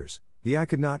features, the eye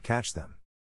could not catch them.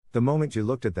 The moment you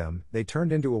looked at them, they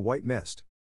turned into a white mist.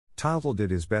 Tyltyl did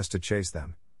his best to chase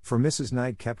them, for Mrs.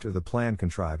 Knight kept to the plan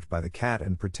contrived by the cat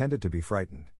and pretended to be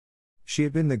frightened. She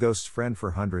had been the ghost's friend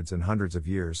for hundreds and hundreds of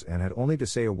years and had only to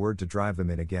say a word to drive them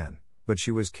in again, but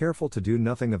she was careful to do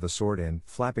nothing of the sort and,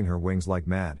 flapping her wings like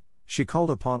mad, she called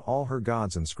upon all her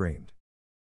gods and screamed.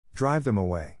 "Drive them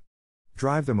away!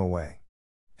 Drive them away!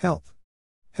 Help!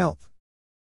 Help!"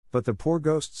 But the poor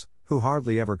ghosts, who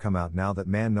hardly ever come out now that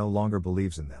man no longer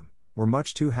believes in them, were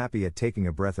much too happy at taking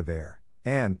a breath of air,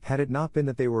 and, had it not been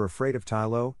that they were afraid of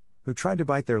Tylo, who tried to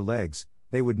bite their legs,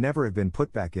 they would never have been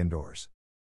put back indoors.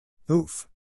 "Oof!"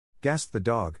 gasped the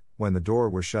dog, when the door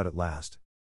was shut at last.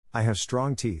 "I have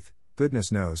strong teeth,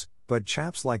 goodness knows, but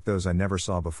chaps like those I never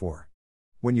saw before.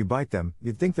 When you bite them,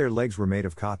 you'd think their legs were made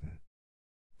of cotton."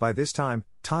 By this time,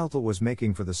 Tyltyl was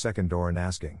making for the second door and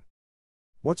asking,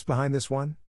 "What's behind this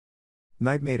one?"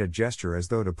 Knight made a gesture as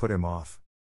though to put him off.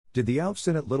 Did the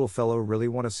obstinate little fellow really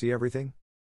want to see everything?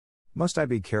 "Must I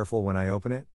be careful when I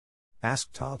open it?"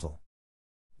 asked Tyltyl.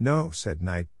 "No," said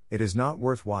Knight, "it is not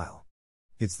worthwhile.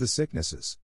 It's the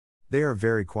sicknesses. They are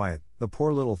very quiet, the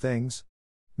poor little things.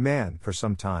 Man, for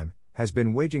some time, has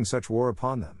been waging such war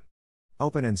upon them.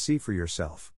 Open and see for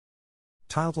yourself."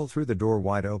 Tyltyl threw the door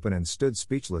wide open and stood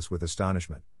speechless with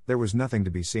astonishment. There was nothing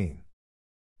to be seen.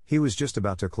 He was just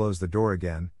about to close the door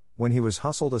again, when he was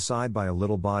hustled aside by a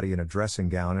little body in a dressing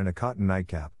gown and a cotton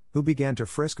nightcap, who began to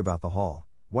frisk about the hall,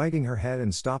 wagging her head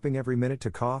and stopping every minute to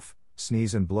cough,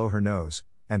 sneeze and blow her nose,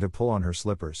 and to pull on her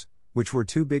slippers, which were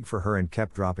too big for her and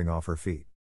kept dropping off her feet.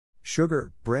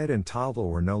 Sugar, Bread and Tyltyl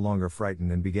were no longer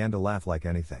frightened and began to laugh like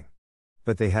anything.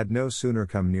 But they had no sooner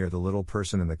come near the little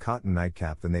person in the cotton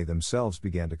nightcap than they themselves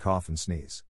began to cough and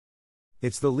sneeze.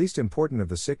 "It's the least important of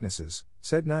the sicknesses,"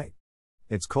 said Knight.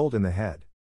 "It's cold in the head."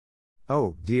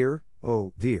 Oh dear,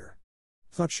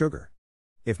 thought Sugar.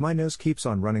 "If my nose keeps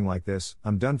on running like this,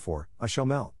 I'm done for, I shall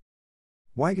melt."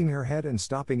 Wagging her head and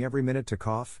stopping every minute to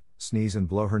cough, sneeze and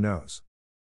blow her nose.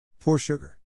 Poor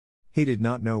Sugar. He did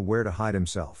not know where to hide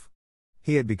himself.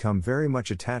 He had become very much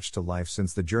attached to life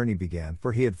since the journey began,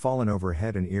 for he had fallen over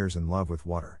head and ears in love with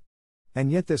water.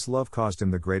 And yet this love caused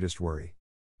him the greatest worry.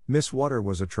 Miss Water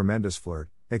was a tremendous flirt,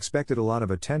 expected a lot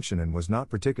of attention and was not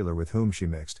particular with whom she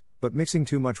mixed, but mixing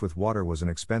too much with water was an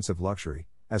expensive luxury,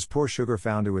 as poor Sugar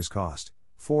found to his cost,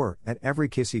 for, at every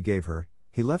kiss he gave her,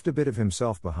 he left a bit of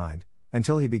himself behind,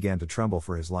 until he began to tremble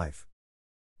for his life.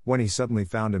 When he suddenly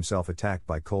found himself attacked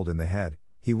by cold in the head,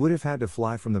 he would have had to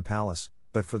fly from the palace,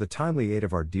 but for the timely aid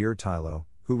of our dear Tylo,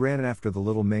 who ran after the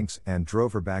little minx and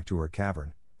drove her back to her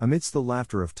cavern, amidst the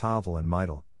laughter of Tyltyl and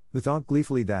Mytyl, who thought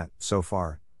gleefully that, so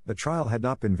far, the trial had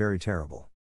not been very terrible.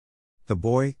 The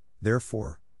boy,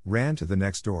 therefore, ran to the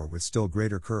next door with still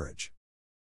greater courage.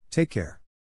 "Take care!"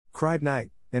 cried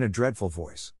Knight, in a dreadful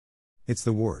voice. "It's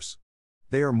the wars.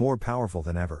 They are more powerful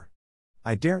than ever.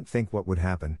 I daren't think what would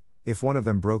happen, if one of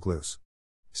them broke loose.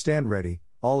 Stand ready,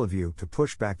 all of you, to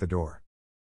push back the door."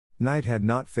 Knight had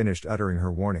not finished uttering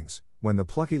her warnings, when the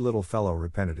plucky little fellow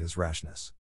repented his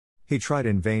rashness. He tried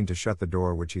in vain to shut the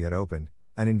door which he had opened,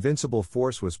 an invincible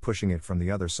force was pushing it from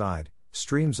the other side,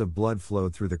 streams of blood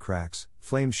flowed through the cracks,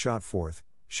 flames shot forth,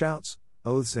 shouts,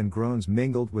 oaths and groans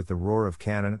mingled with the roar of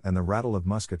cannon and the rattle of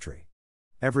musketry.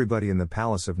 Everybody in the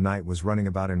palace of Knight was running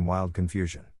about in wild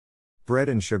confusion. Bread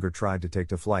and Sugar tried to take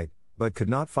to flight, but could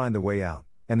not find the way out,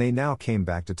 and they now came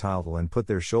back to Tyltyl and put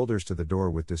their shoulders to the door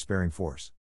with despairing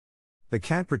force. The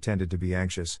cat pretended to be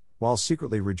anxious, while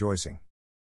secretly rejoicing.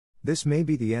 "This may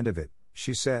be the end of it,"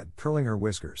 she said, curling her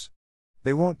whiskers.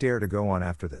 "They won't dare to go on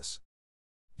after this."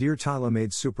 Dear Tylo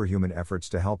made superhuman efforts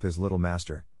to help his little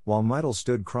master, while Mytyl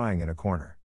stood crying in a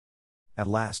corner. At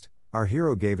last, our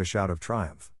hero gave a shout of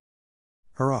triumph.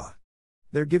 "Hurrah!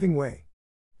 They're giving way!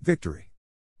 Victory!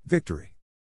 Victory!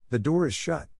 The door is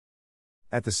shut!"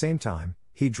 At the same time,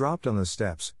 he dropped on the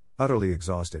steps, utterly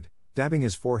exhausted, dabbing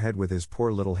his forehead with his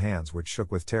poor little hands which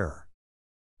shook with terror.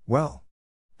 "Well!"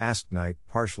 asked Knight,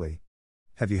 harshly.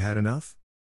 Have you had enough?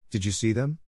 Did you see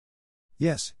them?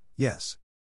 Yes, yes,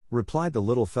 replied the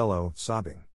little fellow,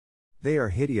 sobbing. They are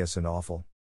hideous and awful.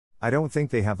 I don't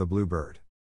think they have the blue bird.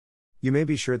 You may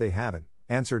be sure they haven't,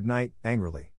 answered Knight,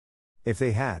 angrily. If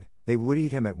they had, they would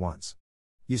eat him at once.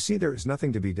 You see, there is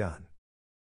nothing to be done.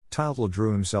 Tyltyl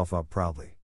drew himself up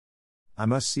proudly. I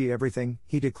must see everything,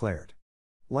 he declared.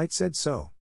 Light said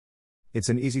so. It's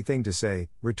an easy thing to say,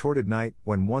 retorted Knight,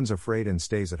 when one's afraid and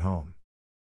stays at home.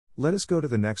 Let us go to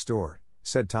the next door,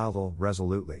 said Tyltyl,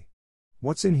 resolutely.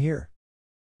 What's in here?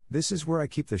 This is where I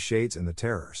keep the shades and the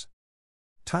terrors.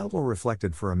 Tyltyl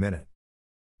reflected for a minute.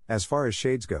 As far as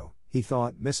shades go, he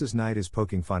thought, Mrs. Knight is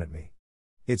poking fun at me.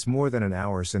 It's more than an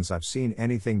hour since I've seen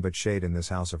anything but shade in this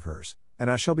house of hers, and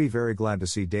I shall be very glad to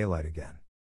see daylight again.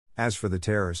 As for the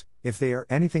terrors, if they are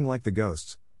anything like the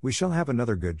ghosts, we shall have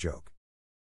another good joke.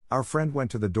 Our friend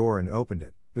went to the door and opened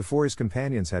it, before his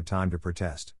companions had time to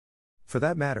protest. For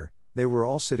that matter, they were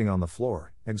all sitting on the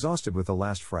floor, exhausted with the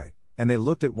last fright, and they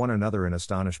looked at one another in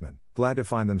astonishment, glad to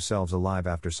find themselves alive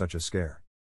after such a scare.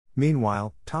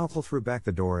 Meanwhile, Tyltyl threw back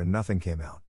the door and nothing came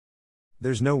out.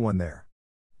 There's no one there,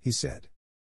 he said.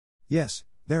 Yes,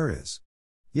 there is.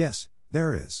 Yes,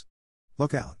 there is.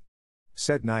 Look out,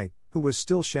 said Knight, who was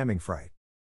still shamming fright.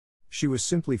 She was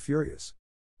simply furious.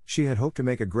 She had hoped to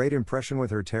make a great impression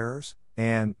with her terrors,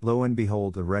 and, lo and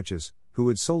behold, the wretches, who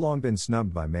had so long been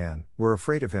snubbed by man, were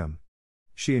afraid of him.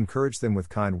 She encouraged them with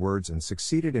kind words and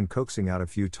succeeded in coaxing out a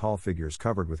few tall figures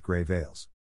covered with grey veils.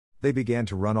 They began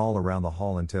to run all around the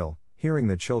hall until, hearing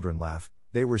the children laugh,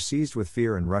 they were seized with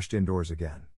fear and rushed indoors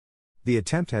again. The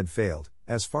attempt had failed,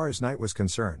 as far as Knight was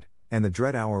concerned, and the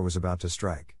dread hour was about to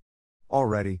strike.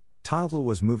 Already, Tyltyl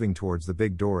was moving towards the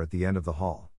big door at the end of the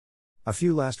hall. A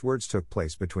few last words took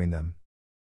place between them.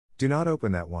 Do not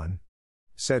open that one,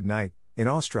 said Knight, in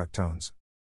awestruck tones.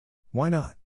 Why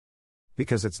not?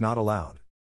 Because it's not allowed.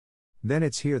 Then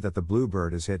it's here that the blue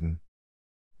bird is hidden.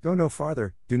 Go no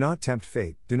farther, do not tempt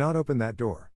fate, do not open that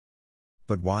door.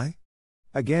 But why?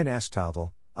 Again asked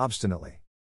Tyltyl, obstinately.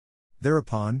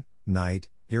 Thereupon, Knight,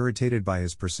 irritated by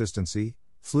his persistency,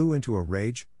 flew into a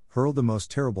rage, hurled the most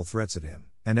terrible threats at him,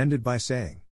 and ended by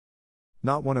saying,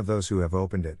 Not one of those who have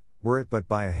opened it, were it but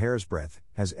by a hair's breadth,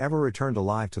 has ever returned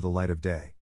alive to the light of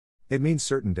day. It means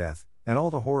certain death, and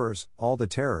all the horrors, all the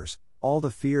terrors, all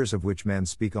the fears of which men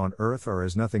speak on earth are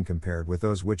as nothing compared with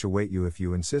those which await you if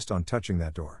you insist on touching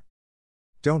that door.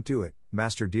 Don't do it,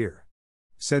 master dear,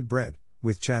 said Bread,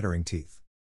 with chattering teeth.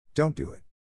 Don't do it.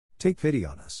 Take pity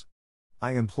on us.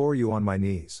 I implore you on my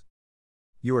knees.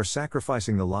 You are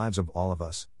sacrificing the lives of all of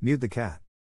us, mewed the cat.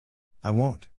 I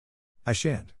won't. I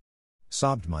shan't,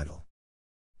 sobbed Mydle.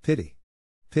 Pity.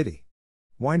 Pity.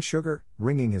 Whined Sugar,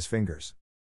 wringing his fingers.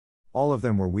 All of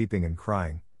them were weeping and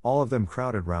crying, all of them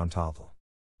crowded round Tyltyl.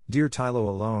 Dear Tylô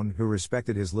alone, who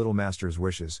respected his little master's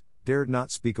wishes, dared not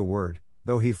speak a word,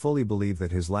 though he fully believed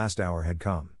that his last hour had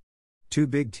come. 2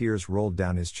 big tears rolled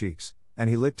down his cheeks, and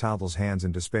he licked Tyltyl's hands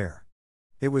in despair.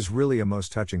 It was really a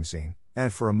most touching scene,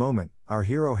 and for a moment, our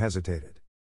hero hesitated.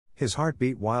 His heart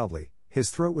beat wildly, his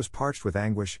throat was parched with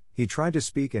anguish, he tried to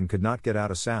speak and could not get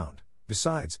out a sound.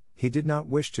 Besides, he did not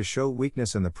wish to show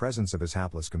weakness in the presence of his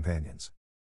hapless companions.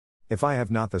 If I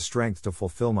have not the strength to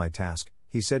fulfill my task,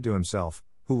 he said to himself,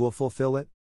 who will fulfill it?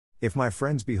 If my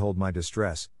friends behold my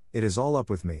distress, it is all up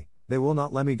with me, they will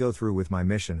not let me go through with my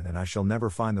mission and I shall never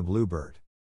find the blue bird.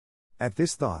 At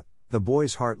this thought, the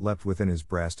boy's heart leapt within his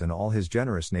breast and all his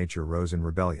generous nature rose in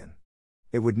rebellion.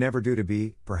 It would never do to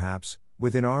be, perhaps,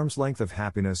 within arm's length of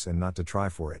happiness and not to try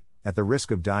for it, at the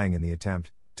risk of dying in the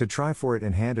attempt, to try for it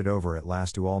and hand it over at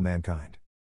last to all mankind.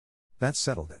 That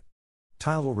settled it.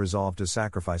 Tyltyl resolved to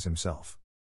sacrifice himself.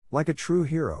 Like a true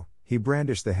hero, he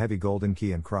brandished the heavy golden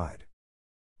key and cried,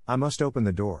 I must open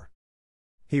the door.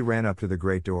 He ran up to the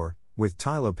great door, with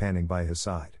Tylô panting by his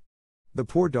side. The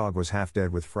poor dog was half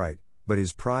dead with fright, but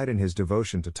his pride and his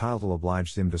devotion to Tyltyl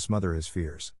obliged him to smother his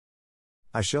fears.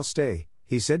 I shall stay,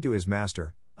 he said to his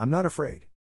master, I'm not afraid.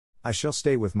 I shall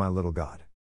stay with my little god.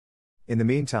 In the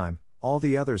meantime, all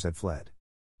the others had fled.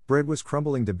 Bread was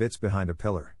crumbling to bits behind a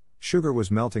pillar, Sugar was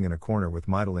melting in a corner with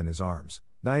Mydle in his arms,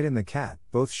 Knight and the cat,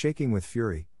 both shaking with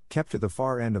fury, kept to the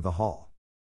far end of the hall.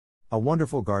 A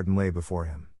wonderful garden lay before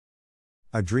him.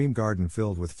 A dream garden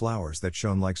filled with flowers that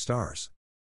shone like stars.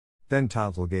 Then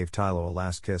Tyltyl gave Tylô a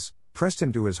last kiss, pressed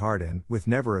him to his heart and, with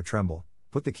never a tremble,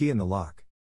 put the key in the lock.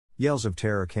 Yells of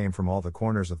terror came from all the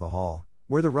corners of the hall,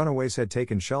 where the runaways had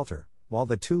taken shelter, while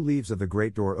the 2 leaves of the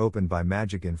great door opened by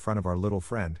magic in front of our little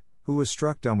friend, who was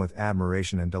struck dumb with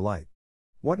admiration and delight.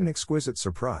 What an exquisite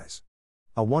surprise!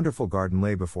 A wonderful garden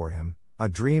lay before him, a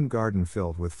dream garden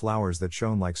filled with flowers that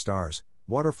shone like stars,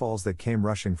 waterfalls that came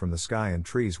rushing from the sky and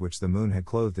trees which the moon had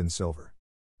clothed in silver.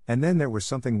 And then there was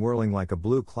something whirling like a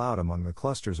blue cloud among the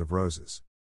clusters of roses.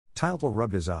 Tyltyl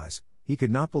rubbed his eyes, he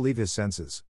could not believe his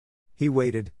senses. He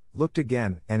waited, looked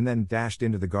again, and then dashed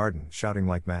into the garden, shouting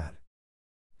like mad.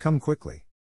 Come quickly!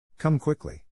 Come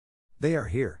quickly! They are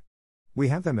here! We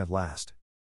have them at last!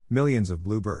 Millions of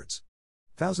bluebirds!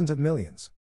 Thousands of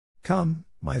millions! Come,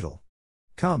 Mytyl!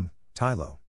 Come,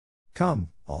 Tylo! Come,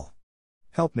 all!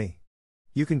 Help me!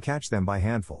 You can catch them by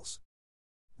handfuls.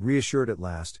 Reassured at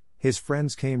last, his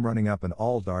friends came running up and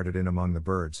all darted in among the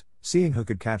birds, seeing who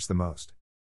could catch the most.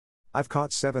 I've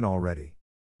caught 7 already,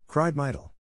 cried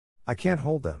Mytyl. I can't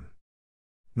hold them.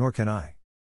 Nor can I,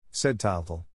 said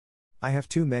Tyltyl. I have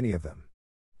too many of them.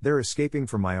 They're escaping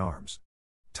from my arms.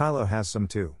 Tylo has some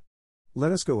too.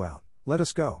 Let us go out, let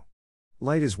us go.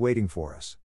 Light is waiting for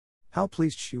us. How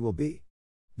pleased she will be.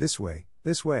 This way,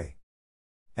 this way.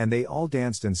 And they all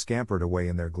danced and scampered away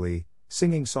in their glee,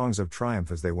 singing songs of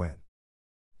triumph as they went.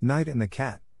 Night and the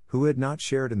cat, who had not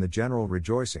shared in the general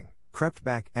rejoicing, crept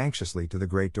back anxiously to the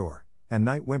great door, and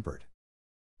Night whimpered.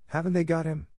 Haven't they got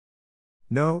him?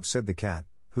 No, said the cat,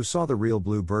 who saw the real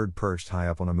blue bird perched high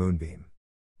up on a moonbeam.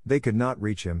 They could not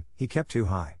reach him, he kept too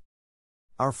high.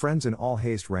 Our friends in all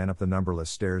haste ran up the numberless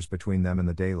stairs between them and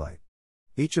the daylight.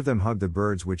 Each of them hugged the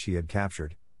birds which he had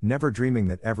captured, never dreaming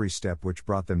that every step which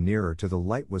brought them nearer to the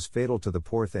light was fatal to the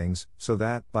poor things, so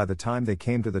that, by the time they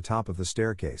came to the top of the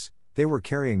staircase, they were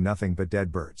carrying nothing but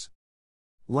dead birds.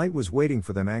 Light was waiting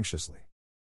for them anxiously.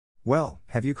 Well,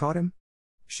 have you caught him?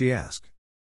 She asked.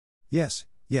 Yes,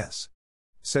 yes,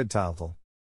 said Tyltyl.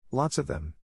 Lots of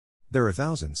them. There are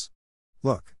thousands.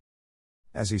 Look.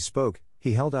 As he spoke,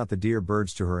 he held out the dear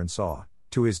birds to her and saw,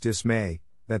 to his dismay,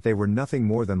 that they were nothing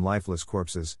more than lifeless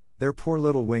corpses. Their poor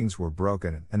little wings were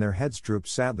broken and their heads drooped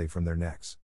sadly from their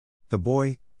necks. The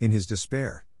boy, in his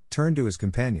despair, turned to his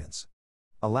companions.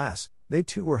 Alas, they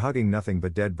too were hugging nothing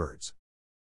but dead birds.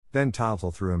 Then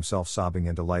Tyltyl threw himself sobbing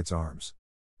into Light's arms.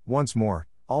 Once more,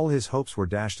 all his hopes were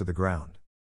dashed to the ground.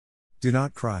 Do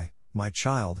not cry, my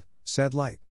child, said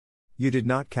Light. You did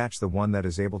not catch the one that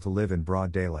is able to live in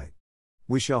broad daylight.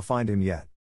 We shall find him yet.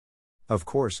 Of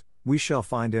course, we shall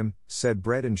find him, said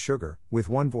Bread and Sugar, with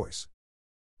one voice.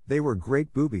 They were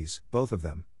great boobies, both of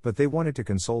them, but they wanted to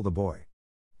console the boy.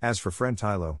 As for friend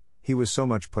Tylo, he was so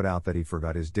much put out that he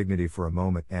forgot his dignity for a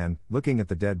moment and, looking at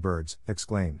the dead birds,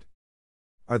 exclaimed.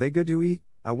 Are they good to eat,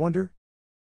 I wonder?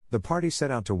 The party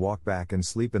set out to walk back and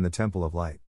sleep in the Temple of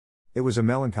Light. It was a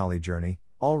melancholy journey,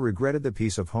 all regretted the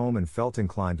peace of home and felt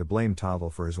inclined to blame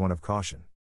Tyltyl for his want of caution.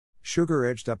 Sugar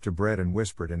edged up to Bread and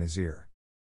whispered in his ear.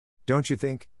 Don't you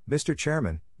think, Mr.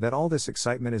 Chairman, that all this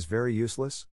excitement is very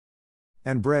useless?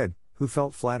 And Bread, who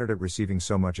felt flattered at receiving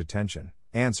so much attention,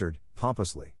 answered,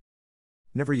 pompously.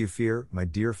 Never you fear, my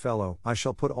dear fellow, I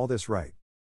shall put all this right.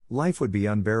 Life would be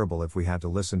unbearable if we had to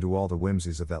listen to all the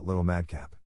whimsies of that little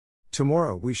madcap.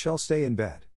 Tomorrow we shall stay in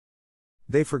bed.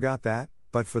 They forgot that,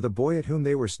 but for the boy at whom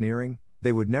they were sneering,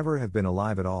 they would never have been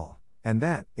alive at all, and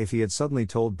that, if he had suddenly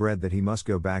told Bread that he must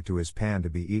go back to his pan to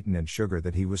be eaten and Sugar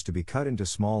that he was to be cut into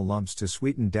small lumps to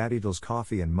sweeten Daddydle's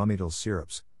coffee and Mummydle's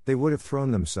syrups, they would have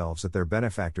thrown themselves at their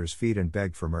benefactor's feet and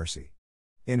begged for mercy.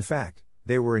 In fact,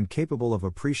 they were incapable of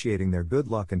appreciating their good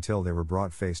luck until they were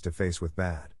brought face to face with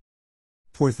bad.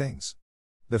 Poor things.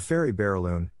 The fairy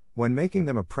Barraloon, when making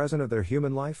them a present of their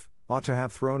human life, ought to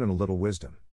have thrown in a little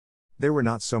wisdom. They were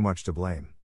not so much to blame.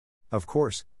 Of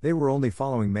course, they were only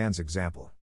following man's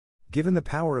example. Given the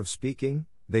power of speaking,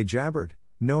 they jabbered;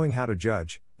 knowing how to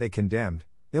judge, they condemned;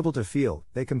 able to feel,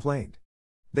 they complained.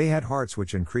 They had hearts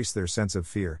which increased their sense of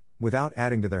fear, without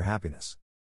adding to their happiness.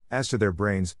 As to their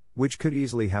brains, which could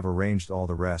easily have arranged all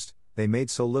the rest, they made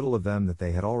so little of them that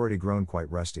they had already grown quite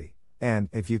rusty, and,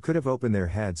 if you could have opened their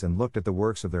heads and looked at the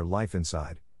works of their life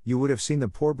inside, you would have seen the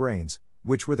poor brains,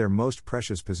 which were their most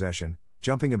precious possession,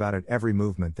 jumping about at every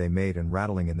movement they made and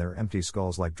rattling in their empty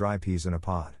skulls like dry peas in a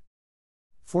pod.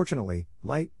 Fortunately,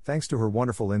 Light, thanks to her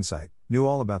wonderful insight, knew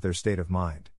all about their state of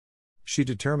mind. She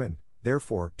determined,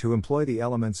 therefore, to employ the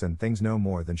elements and things no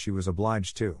more than she was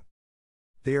obliged to.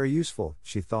 They are useful,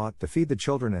 she thought, to feed the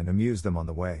children and amuse them on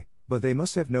the way, but they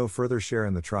must have no further share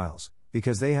in the trials,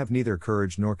 because they have neither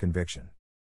courage nor conviction.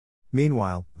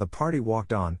 Meanwhile, the party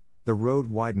walked on, the road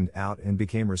widened out and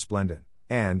became resplendent,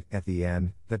 and, at the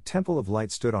end, the Temple of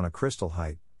Light stood on a crystal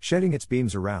height, shedding its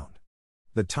beams around.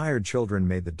 The tired children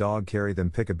made the dog carry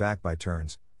them pick-a-back by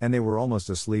turns, and they were almost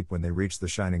asleep when they reached the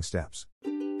shining steps.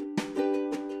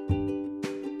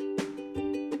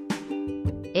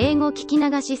 英語聞き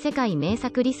流し世界名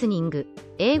作リスニング。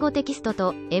英語テキスト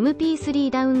と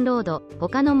MP3 ダウンロード。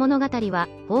他の物語は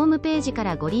ホームページか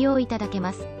らご利用いただけ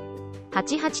ます。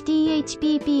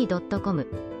88thpp.com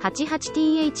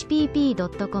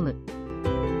 88thpp.com